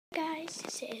guys,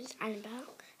 this is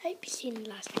Annabelle. Hope you've seen the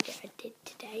last video I did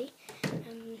today.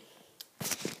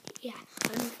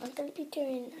 I'm going to be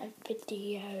doing a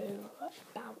video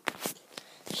about,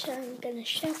 so I'm going to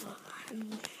show some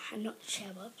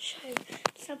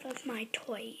of my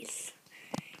toys.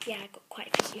 Yeah, I got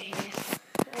quite a few here.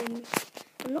 I'm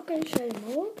not going to show them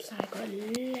all because I got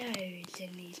loads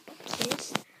in these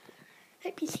boxes.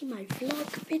 Hope you see my vlog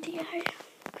video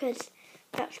because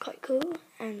that's quite cool,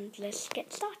 and let's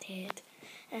get started.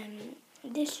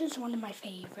 This is one of my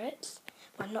favourites.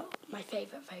 Well, not my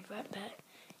favourite, but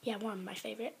yeah, one of my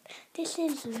favourite. This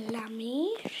is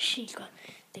Lammy. She's got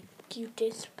the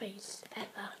cutest face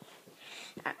ever.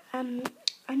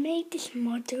 I made this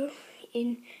model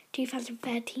in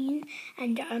 2013,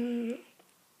 and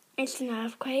it's an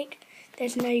earthquake.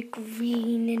 There's no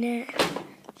green in it,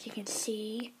 as you can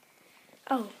see.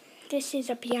 Oh, this is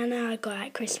a piano I got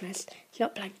at Christmas. It's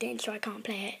not plugged in, so I can't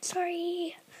play it.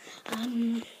 Sorry.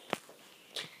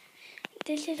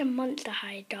 This is a Monster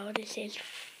High doll. This is,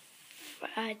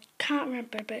 I can't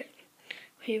remember but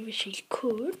who she's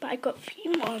called, but I got a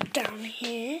few more down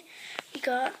here. We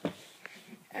got,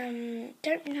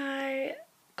 don't know,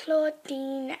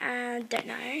 Claudine and don't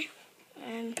know.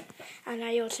 And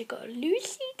I also got a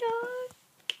Lucy dog.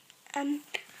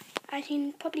 I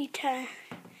can probably turn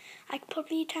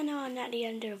her on at the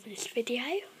end of this video.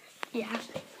 Yeah.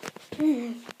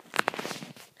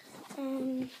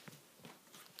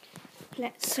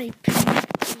 Let's open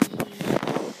let's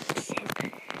go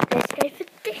for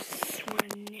this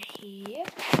one here.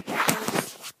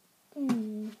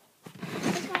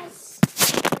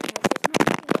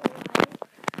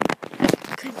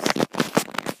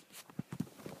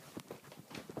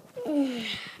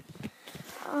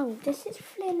 Oh, this is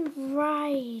Flynn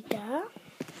Rider.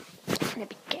 Let me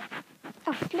get.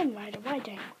 Oh, Flynn Rider, why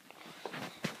don't I?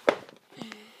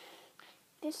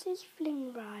 This is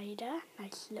Flynn Rider.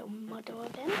 Nice little model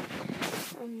of him.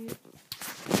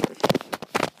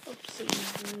 Oopsie,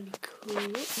 really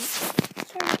cool.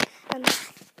 Sorry.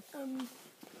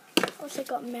 Also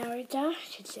got Merida.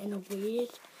 She's in a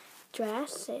weird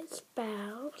dress. It's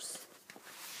Bells.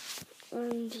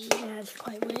 And yeah, it's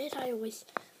quite weird. I always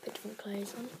put different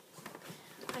clothes on.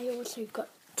 I also got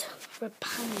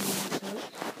Rapunzel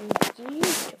in a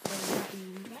beautiful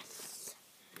green dress.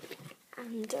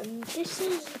 And this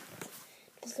is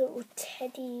this little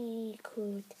teddy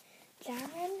called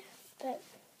Darren, but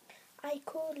I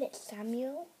call it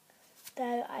Samuel,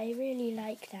 though I really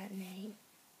like that name.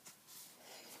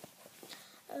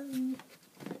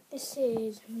 This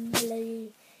is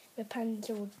Melody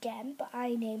Rapunzel again, but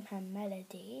I name her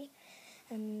Melody.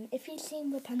 If you've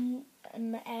seen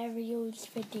Ariel's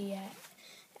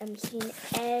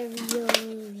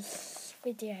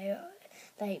video,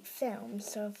 like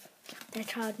films of their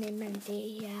child named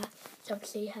Melody, yeah, it's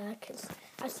obviously her, because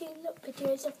I've seen little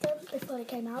videos of them before they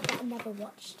came out, but I never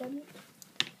watched them.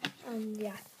 And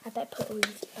yeah, I better put all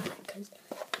these back, because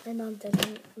my mum's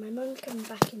coming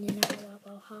back in an hour,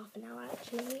 well, half an hour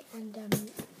actually, and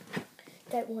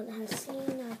don't want her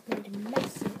seen. I've made a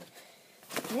mess.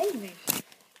 Anyway,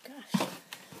 gosh.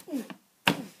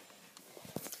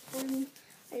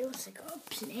 I also got a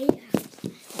playhouse,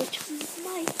 which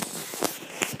might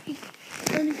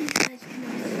one of you guys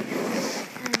know.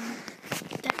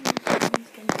 Don't know if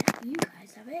anyone's going to let you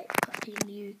guys have it. Got it in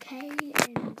the UK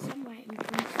and somewhere in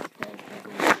Greece.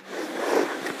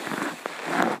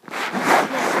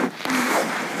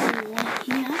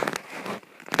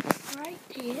 Right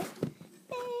here.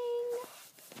 Bang!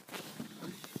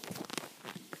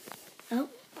 Oh,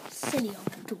 silly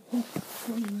old door.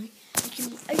 Anyway, I can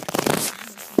open it now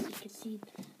so you can see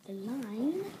the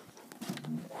line.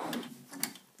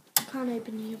 Can't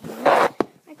open the other one.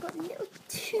 I got a little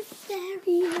tooth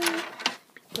fairy.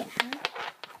 Get her.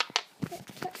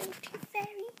 Got a little tooth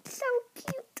fairy. So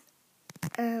cute.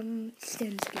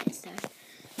 Still scared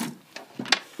though.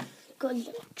 Got a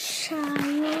little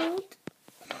child.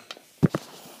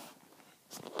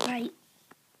 Right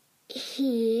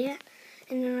here.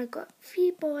 And then I got a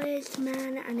few boys,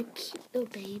 man, and a cute little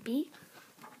baby.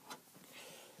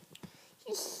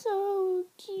 He's so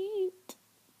cute.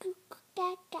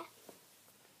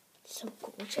 So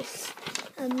gorgeous.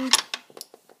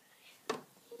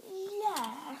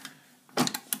 Yeah.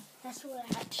 That's what I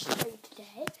had to show you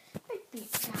today. Hope you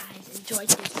guys enjoyed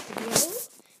this video.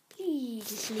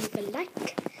 Please leave a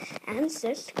like and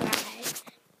subscribe.